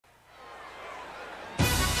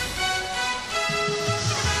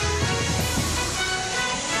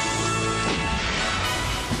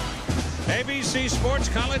NBC Sports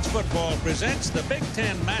College Football presents the Big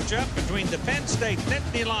Ten matchup between the Penn State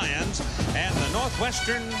Nittany Lions and the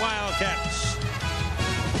Northwestern Wildcats.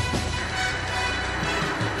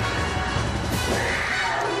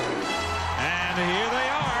 And here they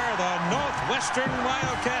are, the Northwestern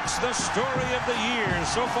Wildcats, the story of the year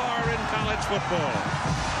so far in college football.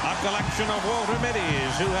 A collection of Walter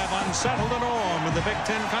Middies who have unsettled the norm in the Big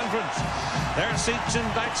Ten Conference. Their seats in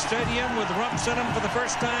Dyke Stadium with rumps in them for the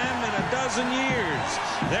first time in a dozen years.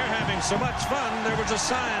 They're having so much fun, there was a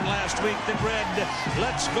sign last week that read,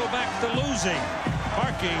 "Let's go back to losing.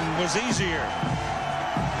 Parking was easier."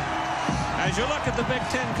 As you look at the Big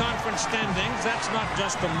Ten Conference standings, that's not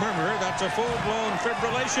just a murmur, that's a full-blown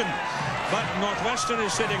fibrillation. But Northwestern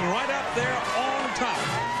is sitting right up there on top.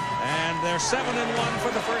 And they're 7-1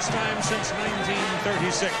 for the first time since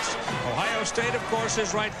 1936. Ohio State, of course,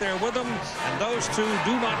 is right there with them, and those two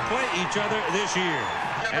do not play each other this year.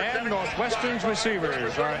 And Northwestern's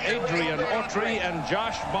receivers are Adrian Autry and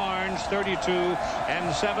Josh Barnes, 32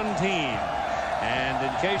 and 17. And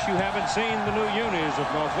in case you haven't seen the new unis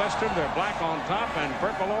of Northwestern, they're black on top and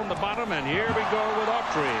purple on the bottom, and here we go with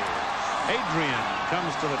Autry. Adrian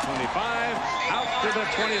comes to the 25, out to the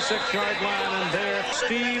 26-yard line, and there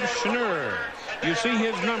Steve Schnurr. You see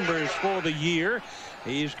his numbers for the year.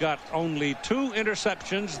 He's got only 2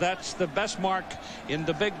 interceptions. That's the best mark in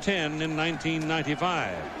the Big Ten in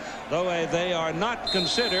 1995. Though they are not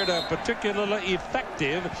considered a particularly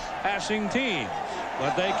effective passing team.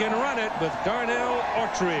 But they can run it with Darnell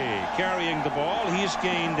Autry carrying the ball. He's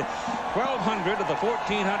gained 1,200 of the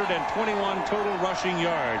 1,421 total rushing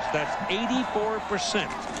yards. That's 84%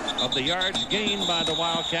 of the yards gained by the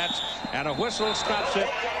Wildcats. And a whistle stops it.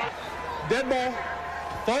 Dead ball.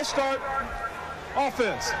 False start.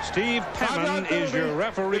 Offense. Steve Penn is your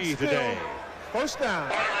referee today. First down.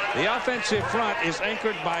 The offensive front is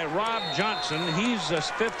anchored by Rob Johnson. He's a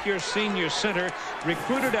 5th-year senior center,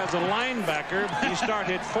 recruited as a linebacker. He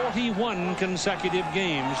started 41 consecutive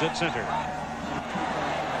games at center.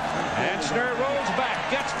 And Schnurr rolls back,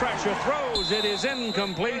 gets pressure, throws. It is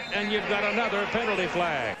incomplete, and you've got another penalty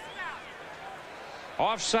flag.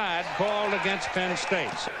 Offside called against Penn State.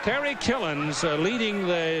 Terry Killens, leading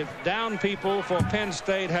the down people for Penn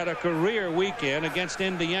State, had a career weekend against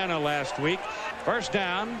Indiana last week. First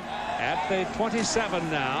down at the 27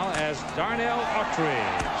 now as Darnell Autry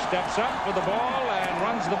steps up with the ball and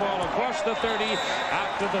runs the ball across the 30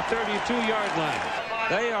 out to the 32-yard line.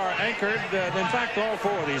 They are anchored. In fact, all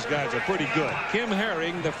 4 of these guys are pretty good. Kim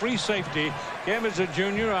Herring, the free safety. Kim is a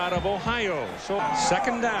junior out of Ohio. So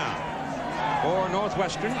second down for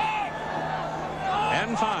Northwestern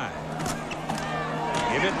and 5.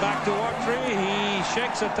 Give it back to Autry. He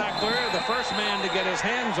shakes a tackler, the first man to get his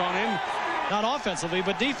hands on him. Not offensively,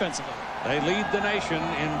 but defensively. They lead the nation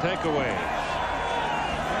in takeaways.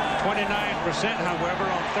 29%, however,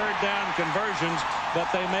 on third down conversions,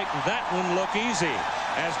 but they make that one look easy.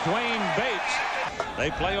 As Dwayne Bates,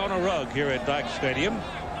 they play on a rug here at Dyke Stadium,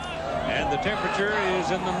 and the temperature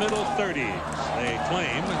is in the middle 30s, they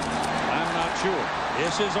claim. I'm not sure.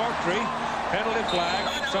 This is Autry. Penalty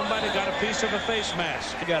flag. Somebody got a piece of a face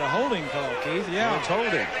mask. You got a holding call, Keith. Yeah. It's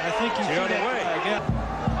holding. I think you the other way. Yeah.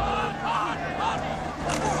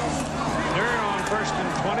 Schnurr on first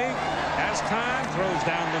and 20. Has time. Throws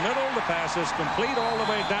down the middle. The pass is complete all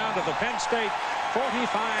the way down to the Penn State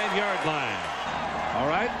 45-yard line. All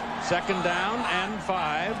right. Second down and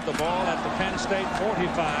 5. The ball at the Penn State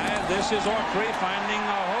 45. This is Autry finding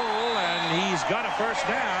a hole, and he's got a first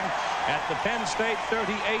down at the Penn State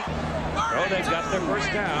 38. So they've got their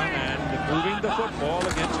first down and moving the football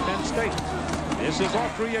against Penn State. This is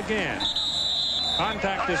Autry again.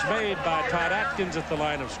 Contact is made by Todd Atkins at the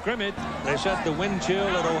line of scrimmage. They said the wind chill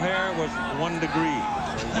at O'Hare was 1 degree.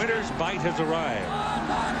 The winter's bite has arrived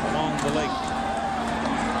along the lake.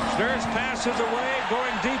 Schnurr's pass is away,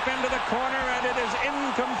 going deep into the corner, and it is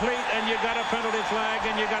incomplete, and you got a penalty flag,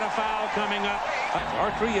 and you got a foul coming up.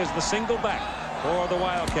 Autry is the single back for the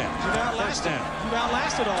Wildcats. You've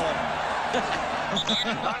outlasted all of them.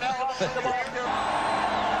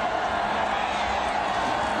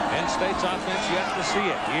 Penn State's offense yet to see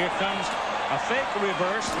it. Here comes a fake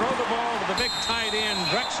reverse. Throw the ball to the big tight end,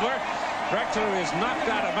 Drexler. Drexler is knocked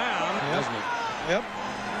out of bounds. Yep.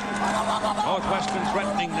 Northwestern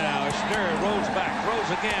threatening now. Schnurr rolls back,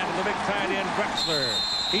 throws again to the big tight end, Drexler.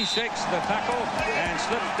 He shakes the tackle and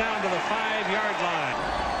slips down to the 5-yard line.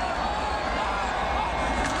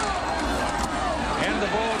 And the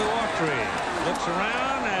ball to Autry. Looks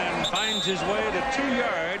around and finds his way to 2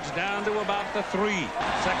 yards down to about the 3.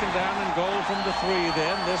 Second down and goal from the 3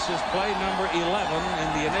 then. This is play number 11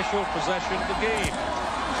 in the initial possession of the game.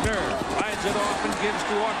 Schnurr rides it off and gives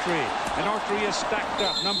to Autry. And Autry is stacked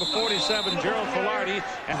up. Number 47, Gerald Filardi.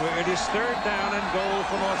 And it is third down and goal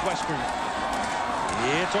for Northwestern.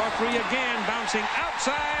 It's Autry again, bouncing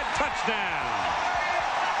outside, touchdown.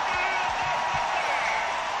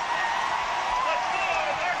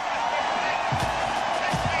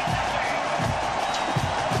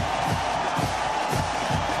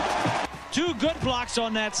 Two good blocks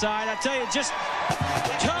on that side. I tell you, just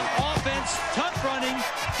tough offense, tough running,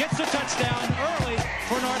 gets the touchdown early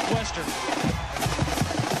for Northwestern.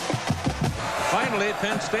 Finally,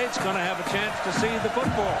 Penn State's going to have a chance to see the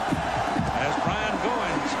football as Brian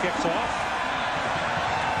Goins kicks off.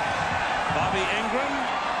 Bobby Ingram,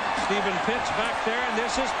 Stephen Pitts back there, and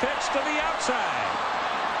this is Pitts to the outside.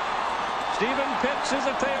 Stephen Pitts is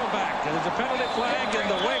a tailback. There's a penalty flag in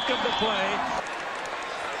the wake of the play.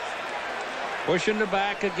 Pushing the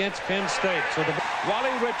back against Penn State. So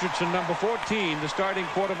Wally Richardson, number 14, the starting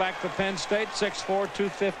quarterback for Penn State, 6'4",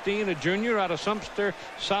 215, a junior out of Sumter,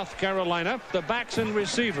 South Carolina. The backs and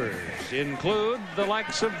receivers include the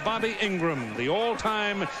likes of Bobby Ingram, the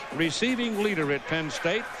all-time receiving leader at Penn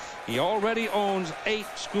State. He already owns 8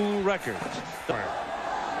 school records.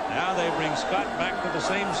 Now they bring Scott back to the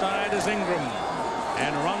same side as Ingram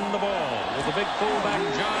and run the ball with the big fullback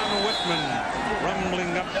John Whitman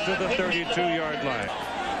rumbling up to the 32-yard line.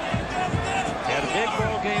 He had a big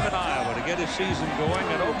ball game at Iowa to get his season going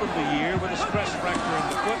and opened the year with a stress fracture in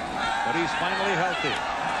the foot, but he's finally healthy.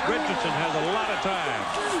 Richardson has a lot of time,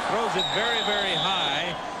 throws it very, very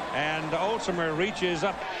high, and Olsemer reaches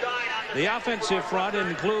up. The offensive front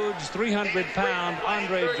includes 300-pound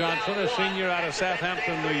Andre Johnson, a senior out of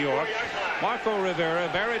Southampton, New York. Marco Rivera,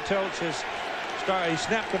 Barry Tilch is he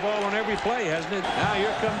snapped the ball on every play, hasn't it? Now here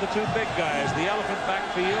come the two big guys. The elephant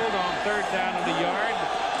backfield on third down and a yard.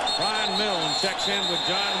 Brian Milne checks in with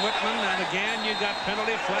John Whitman, and again you got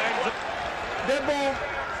penalty flags. Dead ball,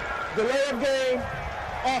 delay of game,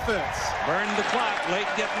 offense. Burned the clock, late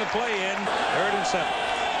getting the play in. 3rd and 7.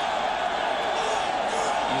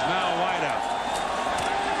 He's now wide out.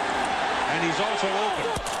 And he's also open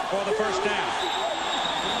for the first down.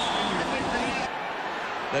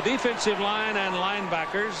 The defensive line and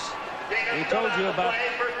linebackers. We told you about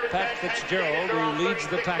Pat Fitzgerald, who leads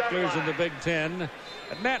the tacklers in the Big Ten.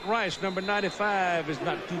 And Matt Rice, number 95, is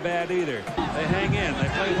not too bad either. They hang in. They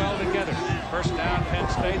play well together. First down, Penn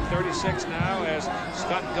State, 36 now as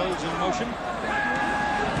Scott goes in motion.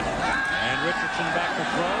 And Richardson back to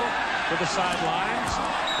throw to the sidelines.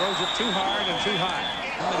 Throws it too hard and too high.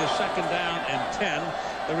 It is second down and 10.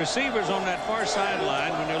 The receivers on that far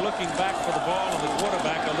sideline, when they're looking back for the ball, and the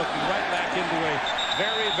quarterback are looking right back into a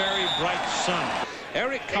very, very bright sun.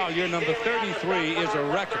 Eric Collier, number 33, is a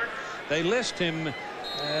record. They list him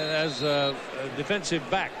as a defensive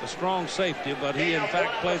back, the strong safety, but he in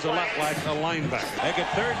fact plays a lot like a linebacker. They get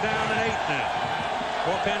third down and 8 now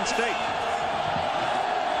for Penn State.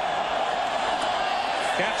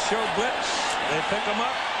 Cats show blitz. They pick him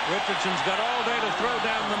up. Richardson's got all day to throw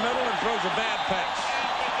down the middle and throws a bad pass.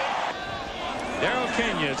 Darrell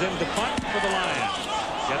Kenya's in the punt for the Lions.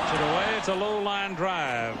 Gets it away. It's a low line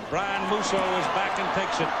drive. Brian Musso is back and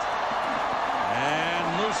takes it. And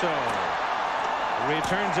Musso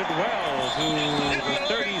returns it well to the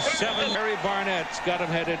 37. Barry Barnett's got him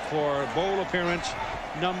headed for bowl appearance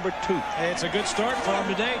number 2. It's a good start for him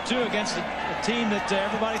today, too, against a team that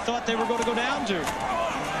everybody thought they were going to go down to.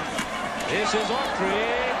 This is Autry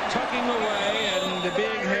tucking away and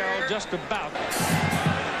being held just about.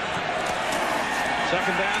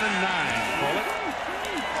 Second down and 9. Call it.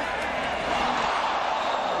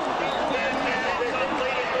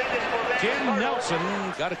 Jim Nelson.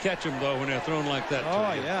 Got to catch him, though, when they're thrown like that.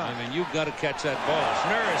 Oh, yeah. I mean, you've got to catch that ball.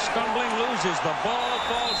 Schnurr is stumbling, loses the ball,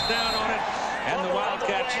 falls down on it, and the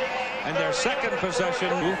Wildcats, and their second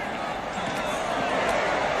possession,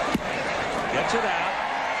 gets it out.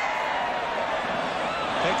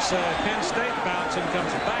 Takes a Penn State bounce and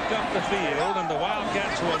comes back up the field, and the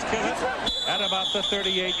Wildcats will kill it at about the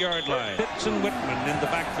 38-yard line. Pitts and Whitman in the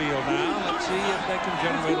backfield now. Let's see if they can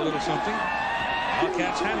generate a little something.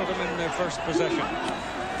 Wildcats handled them in their first possession.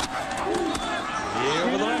 Here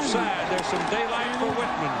over the left side, there's some daylight for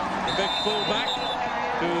Whitman, the big fullback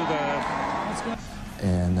to the.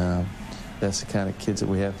 And that's the kind of kids that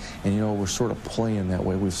we have. And, you know, we're sort of playing that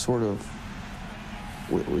way. We've sort of.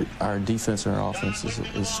 Our defense and our offense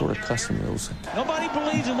is sort of custom to those. Nobody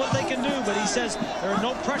believes in what they can do, but he says there are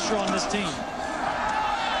no pressure on this team.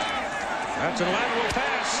 That's a lateral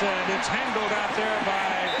pass, and it's handled out there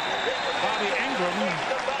by Bobby Ingram.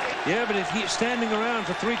 Yeah, but if he's standing around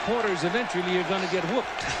for 3 quarters, eventually you're going to get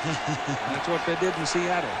whooped. That's what they did in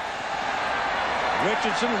Seattle.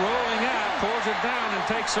 Richardson rolling out, pulls it down and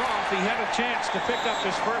takes off. He had a chance to pick up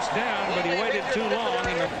his first down, but he waited too long.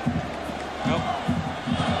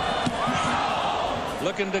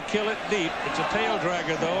 Looking to kill it deep. It's a tail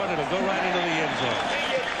dragger, though, and it'll go right into the end zone.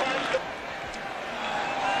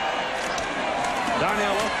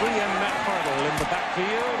 Darnell Oakley and Matt Huddle in the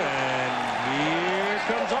backfield, and here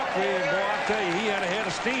comes Oakley, and boy, I'll tell you, he had a head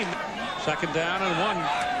of steam. Second down and 1.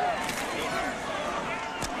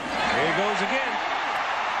 Here he goes again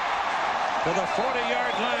to the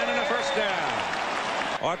 40-yard line and a first down.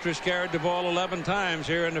 Autry's carried the ball 11 times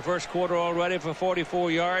here in the first quarter already for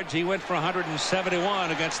 44 yards. He went for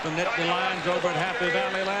 171 against the Nittany Lions over at Happy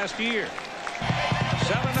Valley last year.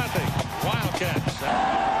 7-0 Wildcats.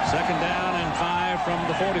 Second down and 5 from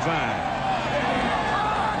the 45.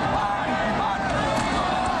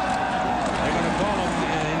 They're going to call him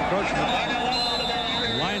encroachment.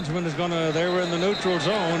 The linesman is going to, they were in the neutral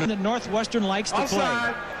zone. That Northwestern likes to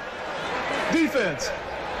Offside. play. Defense.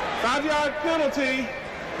 5-yard penalty.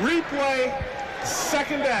 Replay.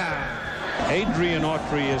 Second down. Adrian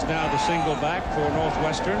Autry is now the single back for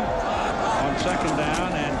Northwestern on second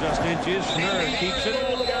down and just inches. Schnurr keeps it.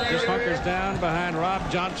 Just hunkers down behind Rob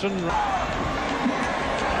Johnson. Schnurr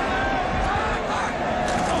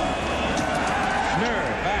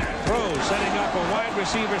back throw, setting up a wide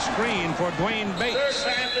receiver screen for Dwayne Bates,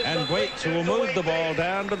 and Bates will move the ball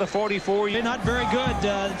down to the 44. They're not very good.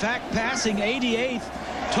 In fact, passing 88th.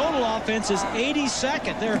 Total offense is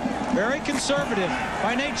 82nd. They're very conservative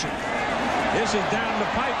by nature. This is down the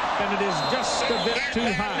pipe, and it is just a bit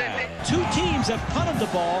too high. Two teams have punted the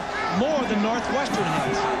ball more than Northwestern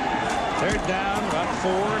has. Third down, about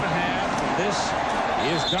 4.5. And this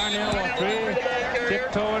is Darnell Autry,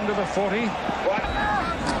 tiptoeing to the 40.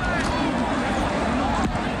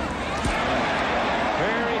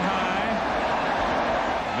 Very high.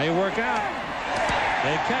 May work out.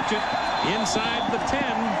 They catch it inside the 10.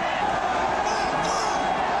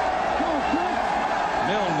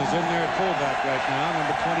 Milne is in there at fullback right now,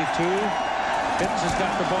 number 22. Pitts has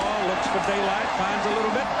got the ball, looks for daylight, finds a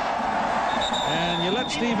little bit. And you let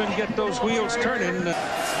Steven get those wheels turning.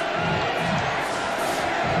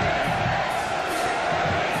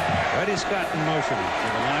 Freddie Scott in motion for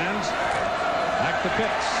the Lions. Back to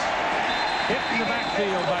Pitts. Hit in the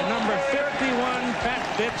backfield by number 51, Pat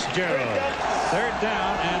Fitzgerald. Third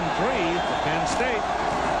down and 3 for Penn State.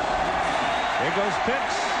 Here goes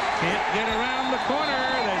Pitts. Can't get around the corner.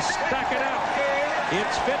 They stuck it up.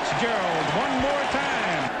 It's Fitzgerald one more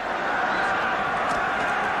time.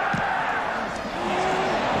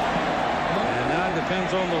 And now it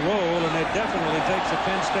depends on the roll, and it definitely takes a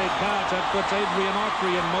Penn State bounce. That puts Adrian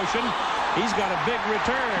Autry in motion. He's got a big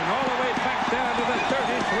return all the way back down to the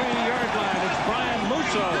 33-yard line. It's Brian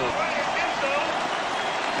Musso.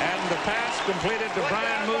 And the pass completed to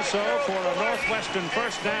Brian Musso for a Northwestern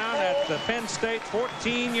first down at the Penn State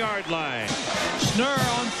 14-yard line. Schnurr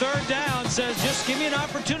on third down says, just give me an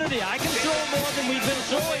opportunity. I can throw more than we've been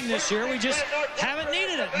throwing this year. We just haven't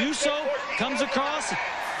needed it. Musso comes across.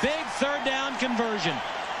 Big third down conversion.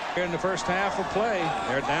 Here in the first half of play,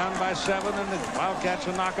 they're down by 7, and the Wildcats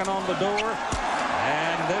are knocking on the door.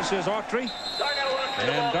 And this is Autry.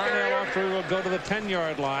 And Darnell Autry will go to the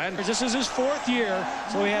 10-yard line. This is his 4th year,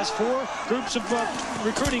 so he has 4 groups of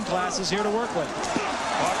recruiting classes here to work with.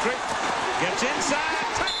 Autry gets inside.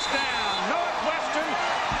 Touchdown, Northwestern.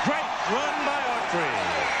 Great run by Autry.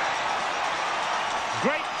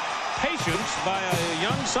 Great patience by a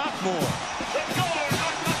young sophomore.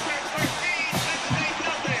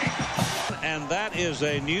 And that is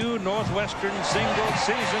a new Northwestern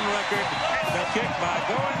single-season record. The kick by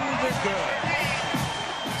Gordon is good.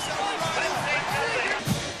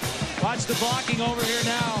 Watch the blocking over here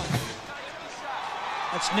now.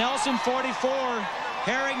 That's Nelson, 44.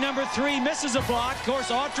 Herring, number 3, misses a block. Of course,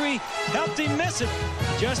 Autry helped him miss it.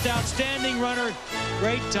 Just outstanding runner.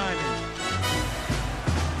 Great timing.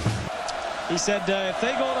 He said if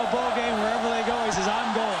they go to a bowl game, wherever they go, he says,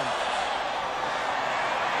 I'm going.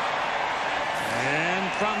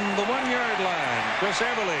 And from the 1-yard line, Chris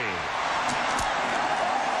Everly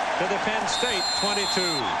to the Penn State 22.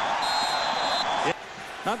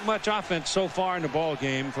 Not much offense so far in the ball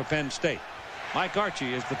game for Penn State. Mike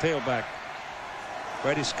Archie is the tailback.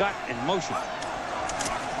 Freddie Scott in motion.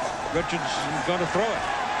 Richardson going to throw it.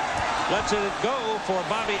 Lets it go for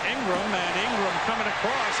Bobby Ingram, and Ingram coming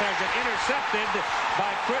across has it intercepted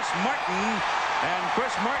by Chris Martin, and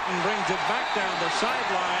Chris Martin brings it back down the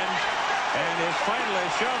sideline and is finally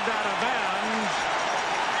shoved out of bounds.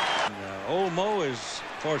 Old Mo is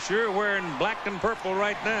for sure wearing black and purple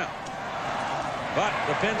right now. But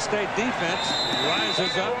the Penn State defense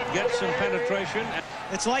rises up, gets some penetration.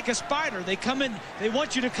 It's like a spider. They come in, they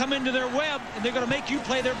want you to come into their web, and they're going to make you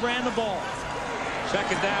play their brand of ball.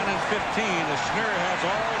 Second down and 15. The Schnurr has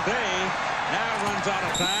all day. Now runs out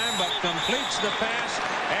of time, but completes the pass,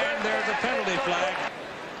 and there's a penalty flag.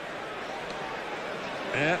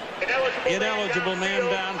 Ineligible man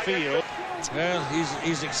downfield. Well,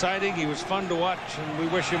 he's exciting. He was fun to watch, and we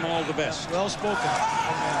wish him all the best. Well spoken.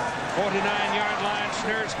 49-yard line.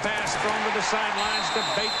 Schnurr's pass thrown to the sidelines to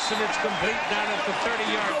Bates, and it's complete down at the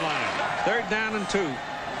 30-yard line. Third down and 2.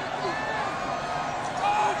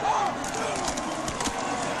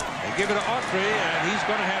 They give it to Autry, and he's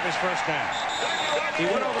going to have his first down. He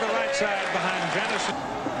went over the right side behind Jennison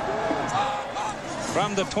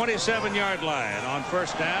from the 27-yard line on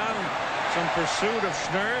first down. Some pursuit of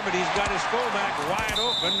Schnurr, but he's got his fullback wide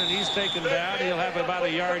open, and he's taken down. He'll have about a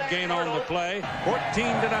yard gain on the play.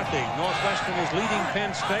 14-0. Northwestern is leading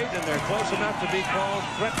Penn State, and they're close enough to be called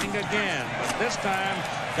threatening again. But this time,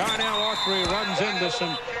 Darnell Autry runs into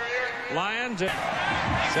some Lions.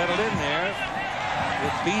 Settled in there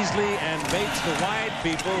with Beasley and Bates, the wide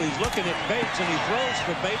people. He's looking at Bates, and he throws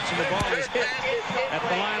for Bates, and the ball is hit at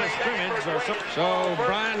the line of scrimmage. So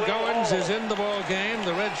Brian Goins is in the ball game,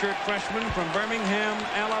 the redshirt freshman from Birmingham,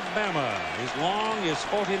 Alabama. His long is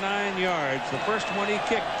 49 yards, the first one he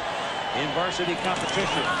kicked in varsity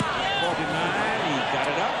competition. 49, he got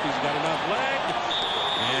it up, he's got enough leg,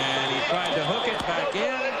 and he tried to hook it back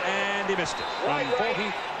in, and he missed it from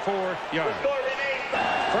 44 yards.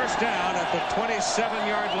 First down at the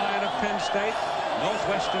 27-yard line of Penn State.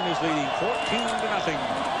 Northwestern is leading 14-0.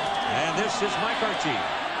 And this is Mike Archie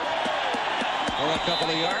for a couple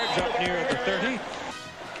of yards up near the 30.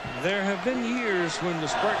 There have been years when the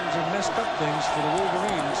Spartans have messed up things for the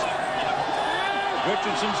Wolverines.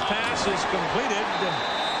 Richardson's pass is completed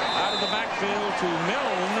out of the backfield to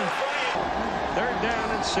Milne. Third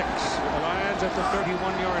down and 6 for the Lions at the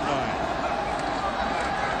 31-yard line.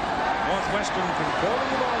 Northwestern controlling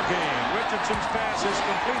the ball game. Richardson's pass is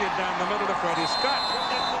completed down the middle to Freddie Scott.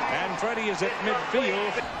 And Freddie is at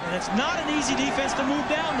midfield. And it's not an easy defense to move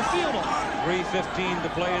down the field on. 3:15 to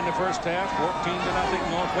play in the first half. 14-0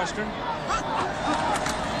 Northwestern.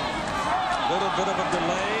 Little bit of a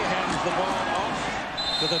delay. Hands the ball off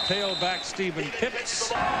to the tailback Stephen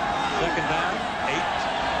Pitts. Second down, 8.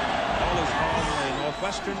 Ball is on the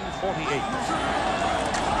Northwestern 48.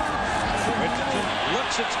 Richardson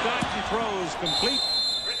looks at Scott and throws complete.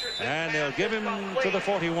 And they'll give him to the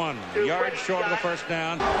 41. Yards short of the first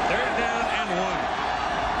down. Third down and 1.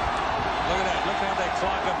 Look at that. Look how they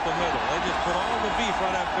clock up the middle. They just put all the beef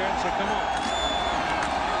right up there and say, come on.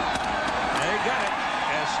 They got it.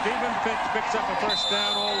 As Stephen Pitts picks up a first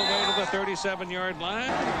down all the way to the 37-yard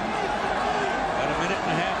line. Got a minute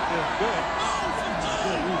and a half to go it.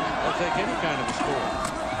 They'll take any kind of a score.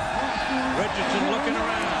 Richardson looking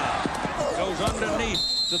around. Goes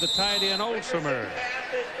underneath to the tight end Oldshomer.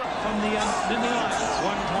 From the Nittany line.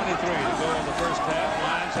 1:23 to go in the first half.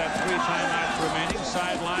 Lions have 3 timeouts remaining.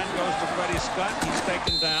 Sideline goes to Freddie Scott. He's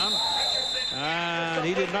taken down. And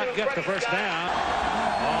he did not get the first down.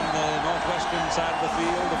 On the Northwestern side of the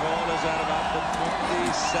field, the ball is at about the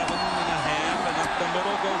 27.5. And up the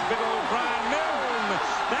middle goes big old Brian Milne.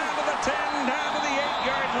 Down to the 10, down to the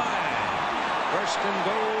 8-yard line. First and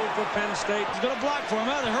goal for Penn State. He's going to block for him.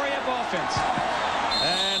 Well, the hurry-up offense.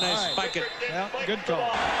 And they spike it. Yeah, good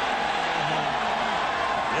call.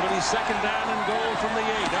 It'll be second down and goal from the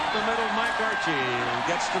 8. Up the middle, Mike Archie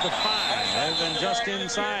gets to the 5. And just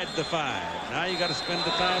inside the 5. Now you got to spend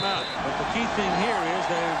the timeout. But the key thing here is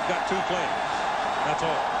they've got 2 plays. That's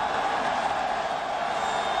all.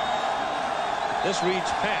 This reads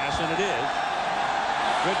pass, and it is.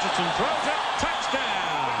 Richardson throws it.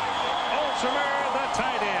 Touchdown. Oldshomer, the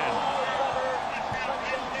tight end.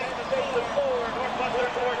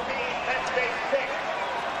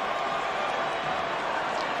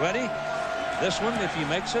 Ready? This one, if he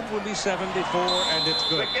makes it, will be 74, and it's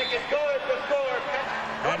good.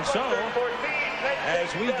 And so,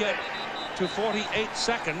 as we get to 48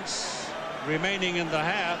 seconds remaining in the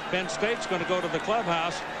half, Penn State's going to go to the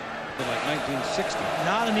clubhouse like 1960.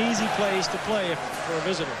 Not an easy place to play for a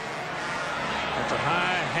visitor. It's a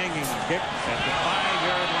high hanging kick at the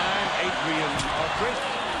 5-yard line. Adrian Autry.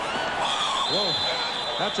 Whoa.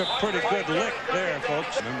 That's a pretty good lick there,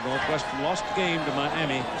 folks. Remember, Northwestern lost the game to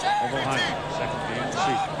Miami of Ohio. Second game of the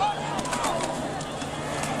season.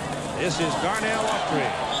 This is Darnell Autry.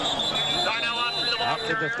 Out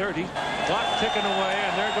to the 30. Clock ticking away,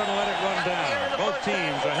 and they're going to let it run down. Both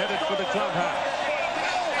teams are headed for the clubhouse.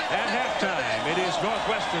 At halftime, it is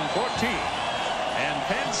Northwestern 14 and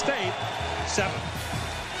Penn State 7.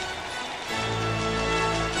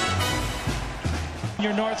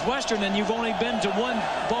 You're Northwestern and you've only been to one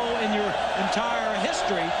bowl in your entire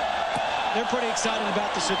history. They're pretty excited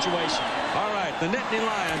about the situation. All right, the Nittany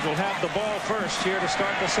Lions will have the ball first here to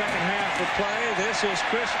start the second half of play. This is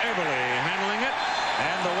Chris Everly handling it,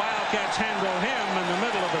 and the Wildcats handle him in the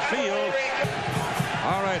middle of the field.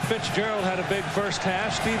 All right, Fitzgerald had a big first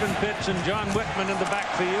half. Stephen Pitts and John Whitman in the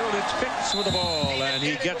backfield. It's Pitts with the ball, and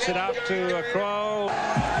he gets it out to Crow.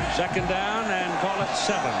 Second down, and call it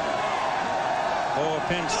 7 for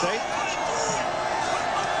Penn State.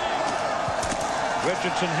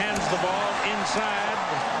 Richardson hands the ball inside.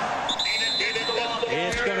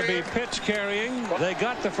 It's going to be Pitts carrying. They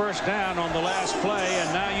got the first down on the last play,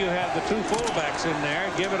 and now you have the 2 fullbacks in there.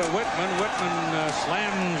 Give it to Whitman. Whitman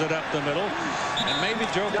slams it up the middle. And maybe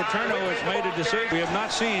Joe Paterno has made a decision. We have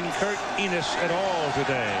not seen Kurt Enos at all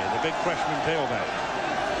today, the big freshman tailback.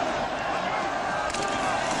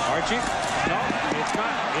 Archie? No, it's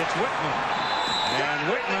not. It's Whitman. And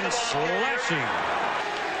Whitman slashing.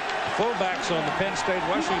 Fullbacks on the Penn State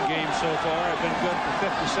rushing game so far have been good for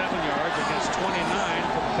 57 yards against 29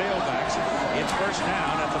 for the tailbacks. It's first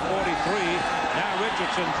down at the 43. Now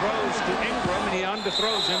Richardson throws to Ingram, and he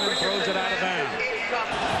underthrows him and throws it out of bounds.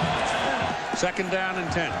 Second down and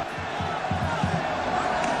 10.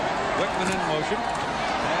 Whitman in motion.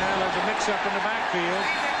 And there's a mix-up in the backfield.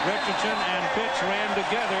 Richardson and Pitts ran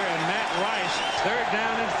together, and Matt Rice, third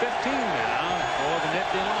down and 15 now for the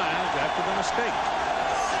Nittany Lions after the mistake.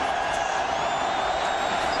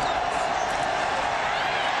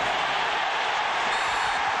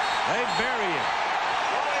 They bury him.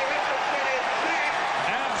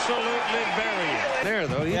 Absolutely bury him. There,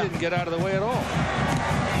 though, he didn't get out of the way at all.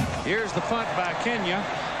 Here's the punt by Kenya.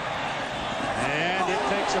 And it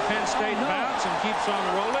takes a Penn State bounce and keeps on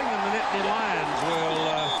rolling. And the Nittany Lions will...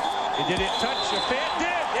 did it touch a pin? It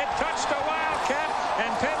did. It touched a Wildcat.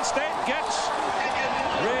 And Penn State gets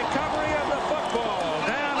recovery of the football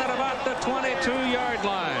down at about the 22-yard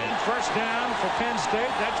line. First down for Penn State.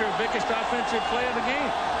 That's your biggest offensive play of the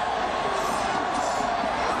game.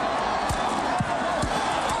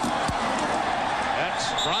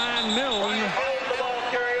 Brian Milne,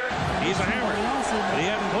 he's a hammer, but he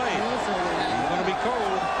hasn't played. He's going to be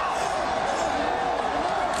cold.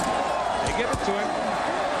 They give it to him.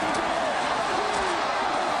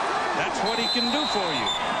 That's what he can do for you.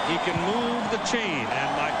 He can move the chain. And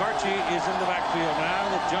Mike Archie is in the backfield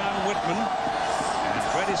now with John Whitman. And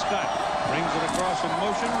Freddie Scott brings it across in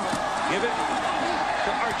motion. Give it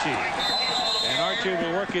to Archie. And Archie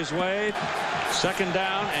will work his way. Second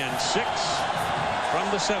down and 6. From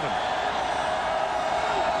the 7.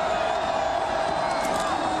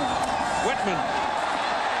 Whitman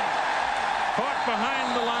caught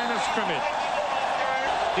behind the line of scrimmage.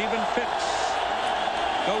 Stephen Pitts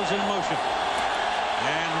goes in motion.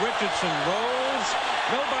 And Richardson rolls.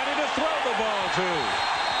 Nobody to throw the ball to.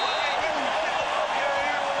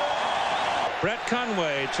 Brett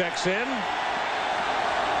Conway checks in.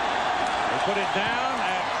 They put it down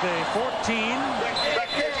at the 14.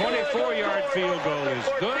 24-yard field goal is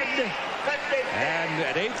good. And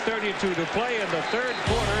at 8:32 to play in the third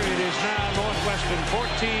quarter, it is now Northwestern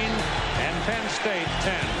 14 and Penn State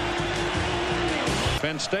 10.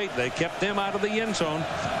 Penn State, they kept them out of the end zone.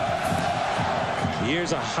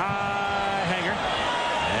 Here's a high hanger.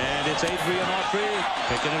 And it's Adrian Autry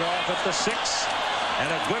picking it off at the 6. And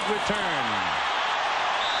a good return.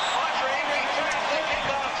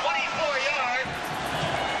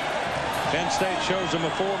 Penn State shows them a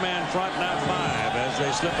 4-man front, not 5, as they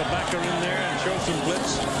slip a backer in there and show some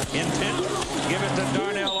blitz intent. Give it to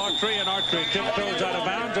Darnell Autry, and Autry tiptoes out of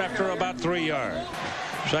bounds after about 3 yards.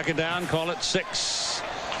 Second down, call it 6.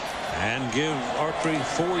 And give Autry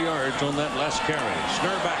 4 yards on that last carry.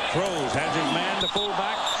 Snurback throws, has his man to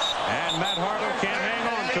fullback, and Matt Hartle can't hang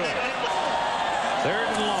on to it. Third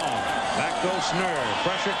and long. Back goes Snur.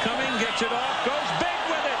 Pressure coming, gets it off, goes big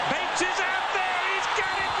with it. Bates is out there. He's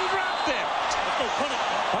got it and dropped it.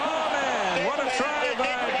 Oh, man, what a try by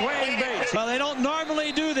Dwayne Bates. Well, they don't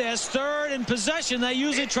normally do this. Third and possession, they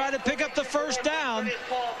usually try to pick up the first down.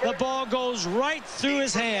 The ball goes right through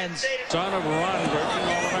his hands. Son of Ron Burton,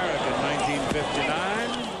 All-American, 1959.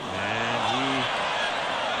 And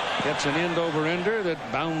he gets an end-over-ender that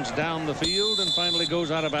bounds down the field and finally goes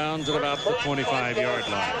out of bounds at about the 25-yard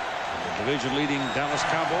line. The division-leading Dallas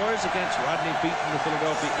Cowboys against Rodney Peete and the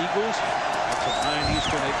Philadelphia Eagles. That's at 9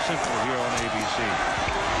 Eastern, 8 Central here on ABC.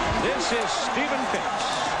 This is Stephen Pitts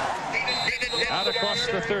out across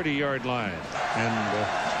the 30-yard line. And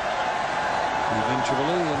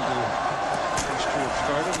eventually into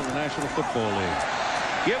started in the National Football League.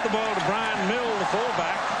 Give the ball to Brian Mill, the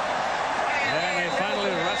fullback. And they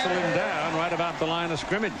finally wrestle him down right about the line of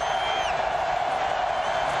scrimmage. Well,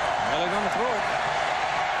 they're going to throw it.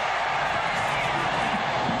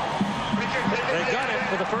 They got it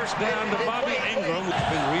for the first down to Bobby Ingram. It's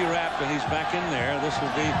been rewrapped and he's back in there. This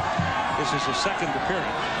is his second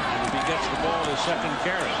appearance. And if he gets the ball, his second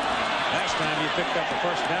carry. Last time he picked up a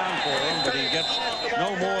first down for him, but he gets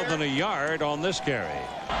no more than a yard on this carry.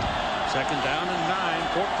 Second down and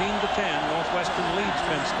 9, 14-10. Northwestern leads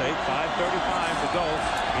Penn State. 5:35 to go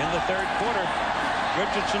in the third quarter.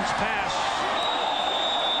 Richardson's pass.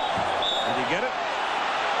 Did he get it?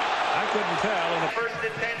 I couldn't tell. And First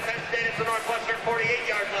and 10, Penn State at the Northwestern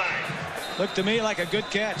 48-yard line. Looked to me like a good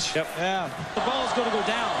catch. Yep. Yeah. The ball's going to go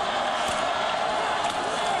down.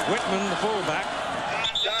 Whitman, the fullback.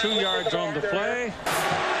 2 yards on the play.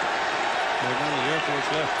 They're going to the Air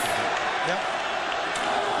Force left. Yep.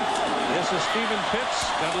 This is Stephen Pitts.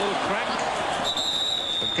 Got a little crack.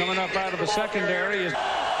 But coming up out of the secondary is...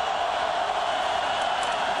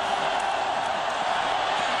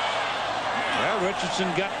 Well,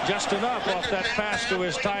 Richardson got just enough off that pass to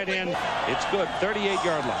his tight end. It's good.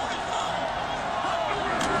 38-yard line.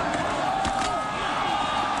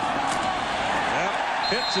 Well,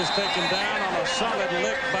 Pitts is taken down on a solid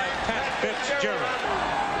lick by Pat Fitzgerald.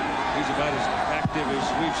 He's about as active as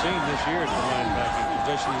we've seen this year at the linebacking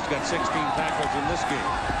position. He's got 16 tackles in this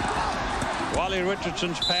game. Wally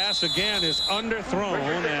Richardson's pass again is underthrown,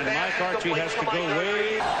 and Mike Archie has to go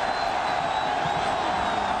way.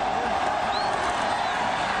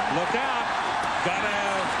 Look out. Got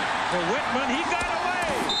for Whitman. He got away.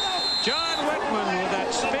 John Whitman with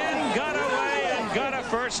that spin got away and got a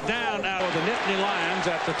first down out of the Nittany Lions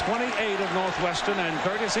at the 28 of Northwestern, and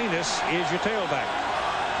Curtis Enos is your tailback.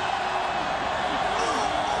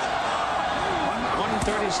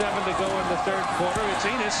 1:37 to go in the third quarter. It's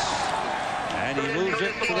Enos, and he moves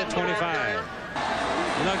it to the 25.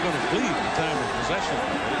 You're not going to believe the time of possession.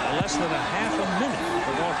 Less than a half a minute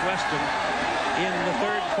for Northwestern in the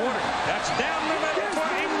third quarter. That's down the middle for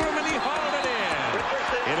Ingram, and he hauled it in.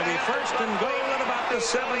 It'll be first and goal at about the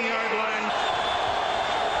 7-yard line.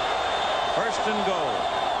 First and goal.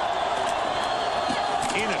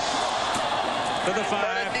 Enos to the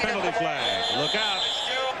 5, penalty flag. Look out.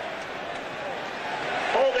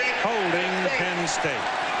 Holding Penn State.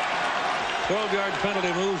 12-yard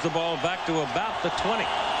penalty moves the ball back to about the 20.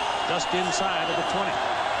 Just inside of the 20.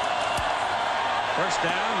 First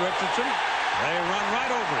down, Richardson. They run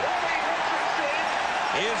right over it.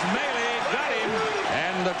 Ismaili got him,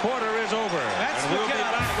 and the quarter is over. And we'll be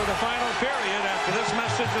back with the final period after this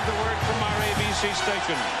message of the word from our ABC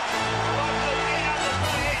station.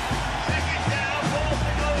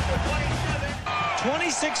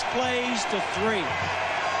 26 plays to 3.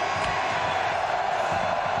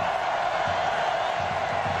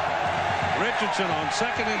 Richardson on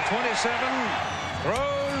 2nd and 27.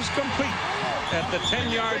 Throws complete at the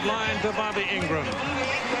 10-yard line to Bobby Ingram.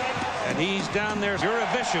 And he's down there.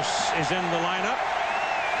 Uravicius is in the lineup.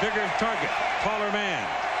 Bigger target, taller man.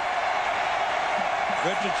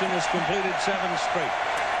 Richardson has completed 7 straight.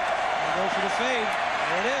 Go for the fade.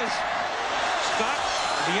 There it is. Scott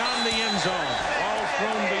beyond the end zone. All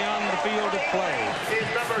thrown beyond the field of play. Is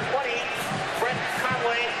number 20, Brett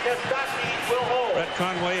Conway. Testaki will hold. Brett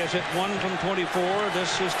Conway has hit 1 from 24. This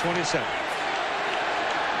is 27.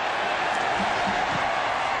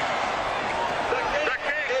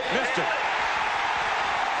 Missed it.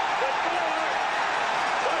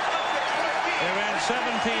 They ran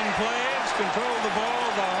 17 plays, controlled the ball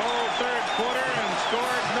the whole third quarter, and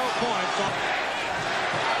scored no points.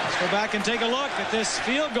 Let's go back and take a look at this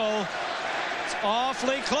field goal. It's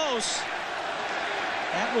awfully close.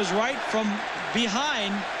 That was right from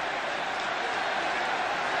behind.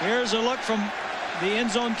 Here's a look from the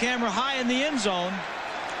end zone camera high in the end zone.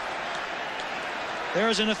 There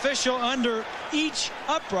is an official under each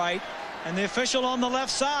upright, and the official on the left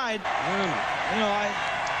side. You know,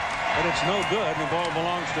 but it's no good. The ball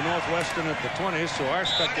belongs to Northwestern at the 20, so our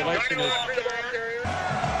speculation is.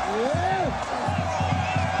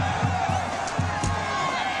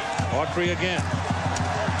 Autry again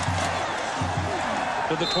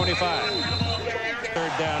to the 25.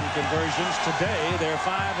 Third down conversions today. They're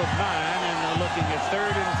 5 of 9, and they're looking at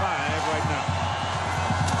 3rd and 5 right now.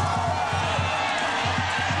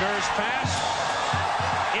 Schnurr's pass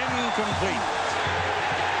incomplete.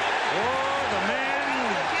 Oh, the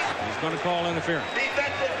man. He's going to call interference.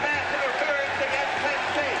 Defensive pass interference against Penn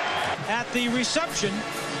State. At the reception.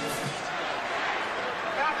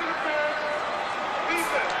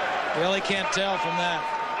 Really can't tell from that.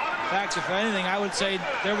 In fact, if anything, I would say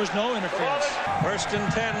there was no interference. 1st and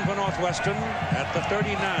 10 for Northwestern at the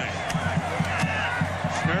 39.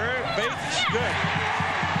 Schnurr, Bates, good.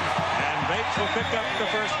 And Bates will pick up the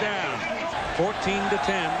first down. 14-10.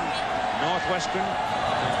 Northwestern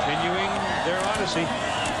continuing their odyssey.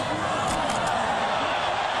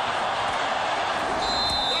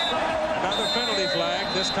 Another penalty flag,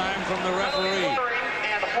 this time from the referee.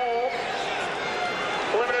 And hold.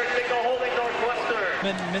 Preliminary signal holding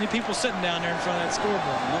Northwestern. Many people sitting down there in front of that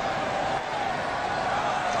scoreboard. Nope.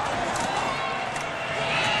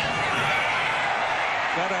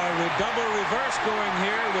 Got a double reverse going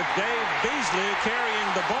here with Dave Beasley carrying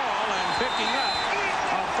the ball and picking up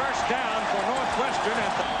a first down for Northwestern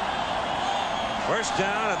at the first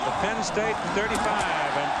down at the Penn State 35,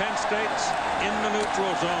 and Penn State's in the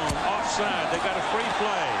neutral zone, offside. They got a free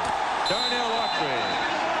play. Darnell Autry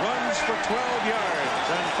runs for 12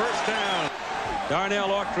 yards and first down.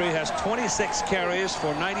 Darnell Autry has 26 carries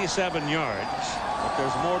for 97 yards, but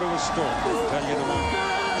there's more to his story. I'll tell you the one.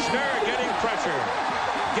 Schnurr getting pressure.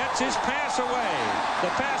 Gets his pass away. The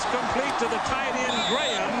pass complete to the tight end,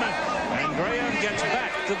 Graham. And Graham gets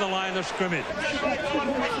back to the line of scrimmage. Broke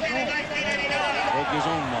his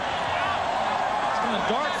own mark. It's kind of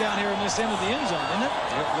dark down here in this end of the end zone, isn't it?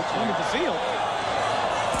 Yep, looks End like of the field.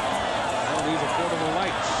 Well, these are portable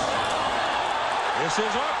lights. This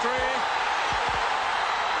is Autry.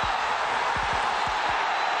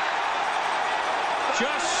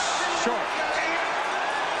 Just short.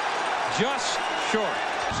 Just short.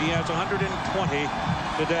 He has 120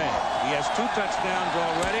 today. He has 2 touchdowns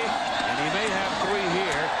already, and he may have 3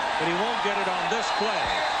 here, but he won't get it on this play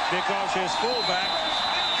because his fullback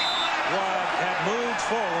had moved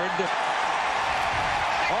forward.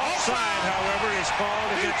 Offside, however, is called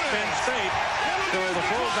against Penn State, so the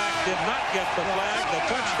fullback did not get the flag. The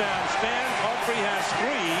touchdown stands. Autry has 3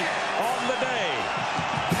 on the day,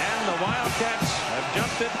 and the Wildcats have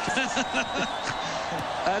jumped it.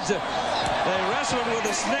 They wrestled with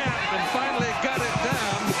a snap and finally got it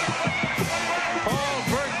down. Paul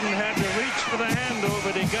Burton had to reach for the handle,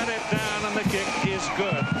 but he got it down, and the kick is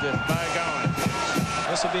good by Gowan.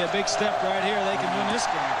 This will be a big step right here. They can win this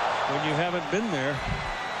game. When you haven't been there.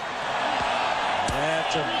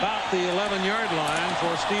 That's about the 11-yard line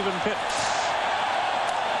for Stephen Pitts.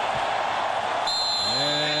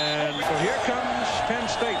 And so here comes Penn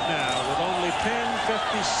State now with only 10:56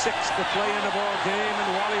 to play in the ball game, and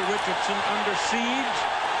Wally Richardson under siege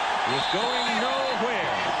is going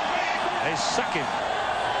nowhere. They suck him.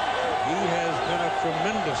 He has been a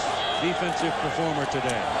tremendous defensive performer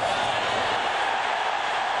today.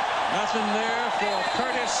 Nothing there for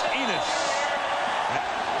Curtis Enos.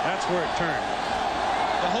 That's where it turned.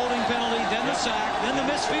 The holding penalty, then the sack, then the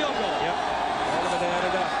missed field goal. Yep. All of it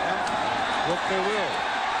added up. Look, they will.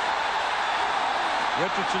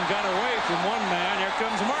 Richardson got away from one man. Here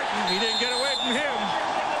comes Martin. He didn't get away from him.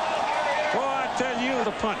 Boy, I tell you,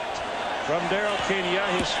 the punt from Darrell Kania,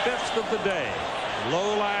 his 5th of the day.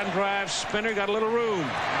 Low line drive, spinner, got a little room.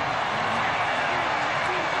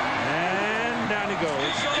 And down he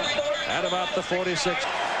goes at about the 46.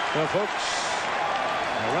 The folks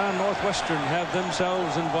around Northwestern have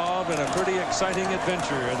themselves involved in a pretty exciting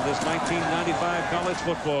adventure in this 1995 college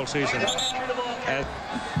football season.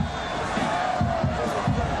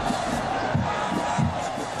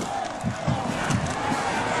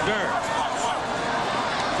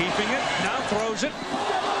 Keeping it, now throws it.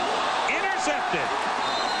 Intercepted.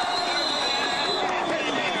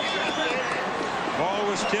 Ball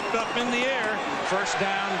was tipped up in the air. First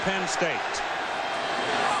down, Penn State.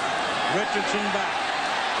 Richardson back.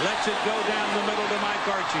 Lets it go down the middle to Mike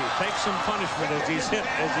Archie. Takes some punishment as he's hit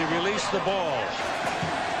as he released the ball.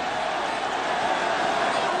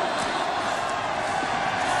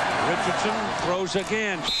 Richardson throws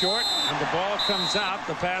again short, and the ball comes out.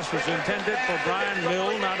 The pass was intended for Brian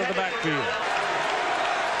Milne out of the backfield.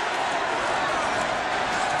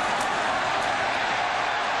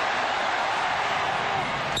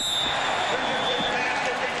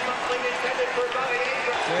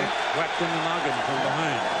 Whacked in the noggin from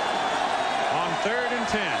behind. On 3rd and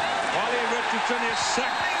 10, Wally Richardson is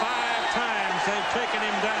sacked 5 times. They've taken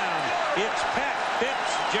him down. It's Pat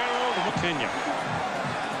Fitzgerald McKinney.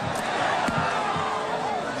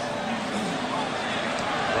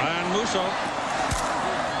 Brian Musso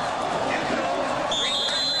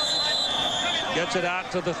gets it out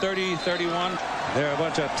to the 30-31. They're a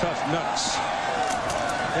bunch of tough nuts.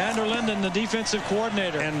 Vander Linden, the defensive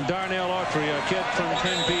coordinator. And Darnell Autry, a kid from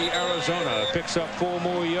Tempe, Arizona, picks up 4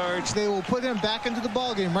 more yards. They will put him back into the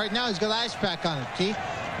ball game. Right now, he's got ice pack on it, Keith.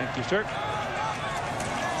 Thank you, sir.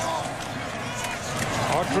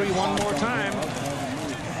 Autry one more time.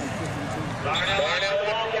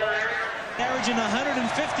 Averaging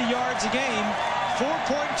 150 yards a game,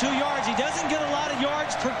 4.2 yards. He doesn't get a lot of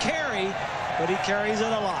yards per carry, but he carries it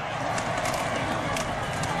a lot.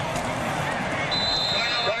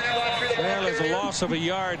 Well, there's a loss of a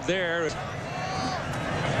yard there.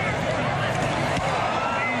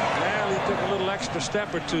 Well, he took a little extra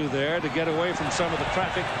step or two there to get away from some of the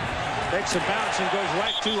traffic. Takes a bounce and goes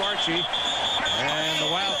right to Archie. And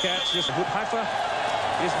the Wildcats just hoop Haifa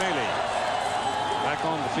is melee. Back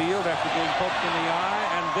on the field after being poked in the eye.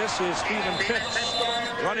 And this is Stephen Pitts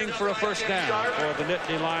running for a first down for the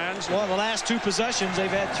Nittany Lions. Well, the last two possessions, they've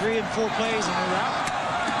had 3 and 4 plays in a row.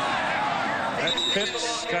 That's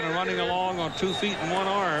Pitts kind of running along on 2 feet and 1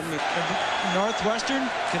 arm. Northwestern,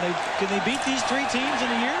 can they beat these 3 teams in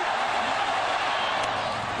a year?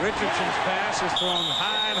 Richardson's pass is thrown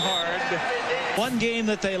high and hard. One game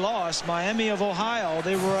that they lost, Miami of Ohio,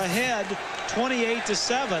 they were ahead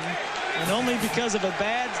 28-7, and only because of a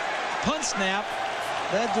bad punt snap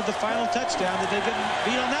led to the final touchdown that they couldn't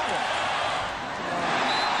beat on that one.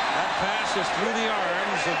 That pass is through the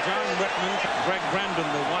arms of John Whitman, Greg Brandon,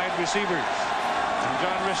 the wide receivers, and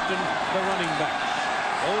John Riston, the running backs.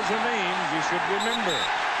 Those are names you should remember.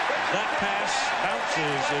 That pass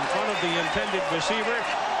bounces in front of the intended receiver.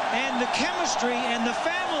 And the chemistry and the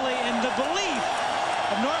family and the belief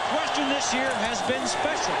of Northwestern this year has been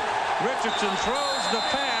special. Richardson throws the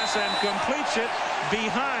pass and completes it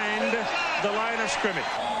behind the line of scrimmage.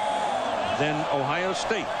 Then Ohio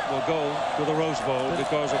State will go to the Rose Bowl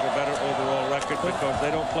because of a better overall record, because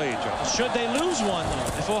they don't play each other. Should they lose one,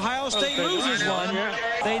 though? If Ohio State loses one,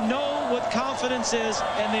 they know what confidence is,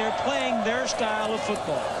 and they are playing their style of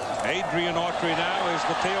football. Adrian Autry now is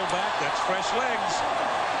the tailback. That's fresh legs.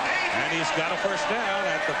 And he's got a first down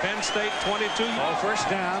at the Penn State 22. First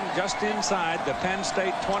down just inside the Penn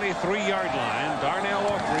State 23-yard line. Darnell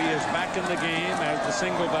Autry is back in the game as the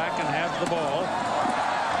single back and has the ball.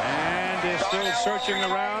 And is still searching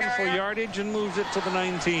around for yardage and moves it to the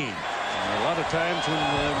 19. And a lot of times when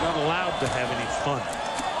they're not allowed to have any fun.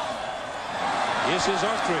 This is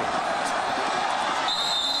Autry.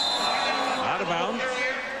 Out of bounds.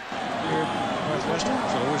 Here, Northwestern.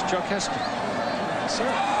 So is Chuck Heston. Yes, sir.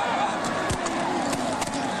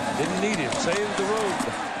 Didn't need him. Saved the road.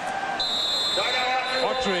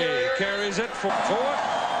 Autry carries it for 4.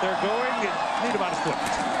 They're going. Need about a foot.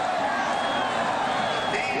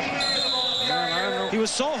 He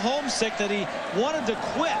was so homesick that he wanted to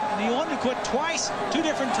quit, and he wanted to quit twice, 2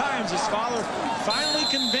 different times. His father finally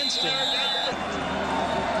convinced him.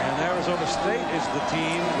 And Arizona State is the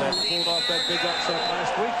team that pulled off that big upset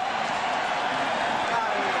last week.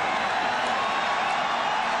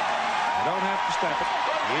 They don't have to stop it.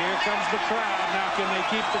 Here comes the crowd. Now, can they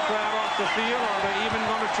keep the crowd off the field, or are they even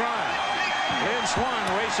going to try? Lynn Swan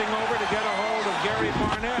racing over to get a hold of Gary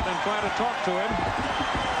Barnett and try to talk to him.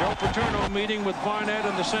 Joe Paterno meeting with Barnett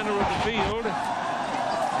in the center of the field.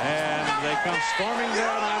 And they come storming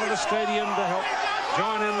down out of the stadium to help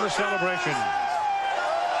join in the celebration.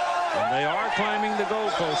 And they are climbing the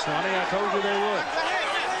goalpost, Sonny. I told you they would.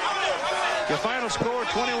 The final score,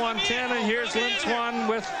 21-10, and here's Lynn Swan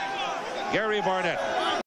with Gary Barnett.